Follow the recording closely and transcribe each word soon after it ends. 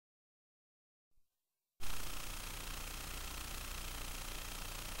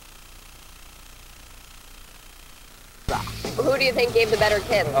Who do you think gave the better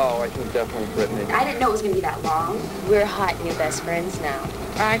kiss? Oh, I think definitely Britney. I didn't know it was going to be that long. We're hot new best friends now.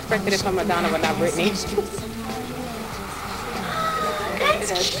 I expected it from Madonna, but not Britney.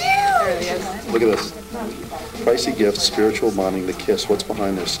 That's cute! Look at this. Pricey gift, spiritual bonding, the kiss. What's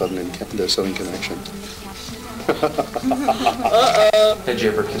behind their sudden connection? Had you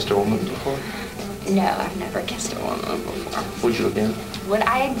ever kissed a woman before? No, I've never kissed a woman before. Would you again? Would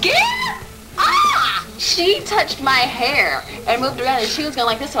I again? Ah! She touched my hair and moved around and she was going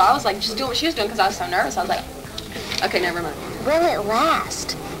like this, so I was like just doing what she was doing because I was so nervous. I was like, okay, never mind. Will it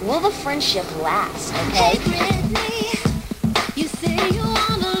last? Will the friendship last, okay? Hey, Britney, you say you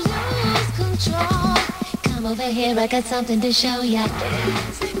wanna lose control. Come over here, I got something to show ya.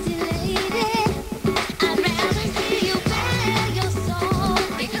 Sexy lady, I'd rather see you bare your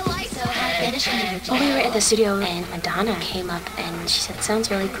soul. Make the light so hot that it shines. Well, we were at the studio and Madonna came up and she said, sounds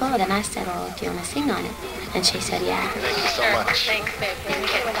really cool. Then I said, well, do you want to sing on it? And she said, yeah. Thank you so much. Thanks, babe. Thank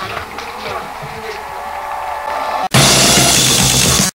you, Madonna.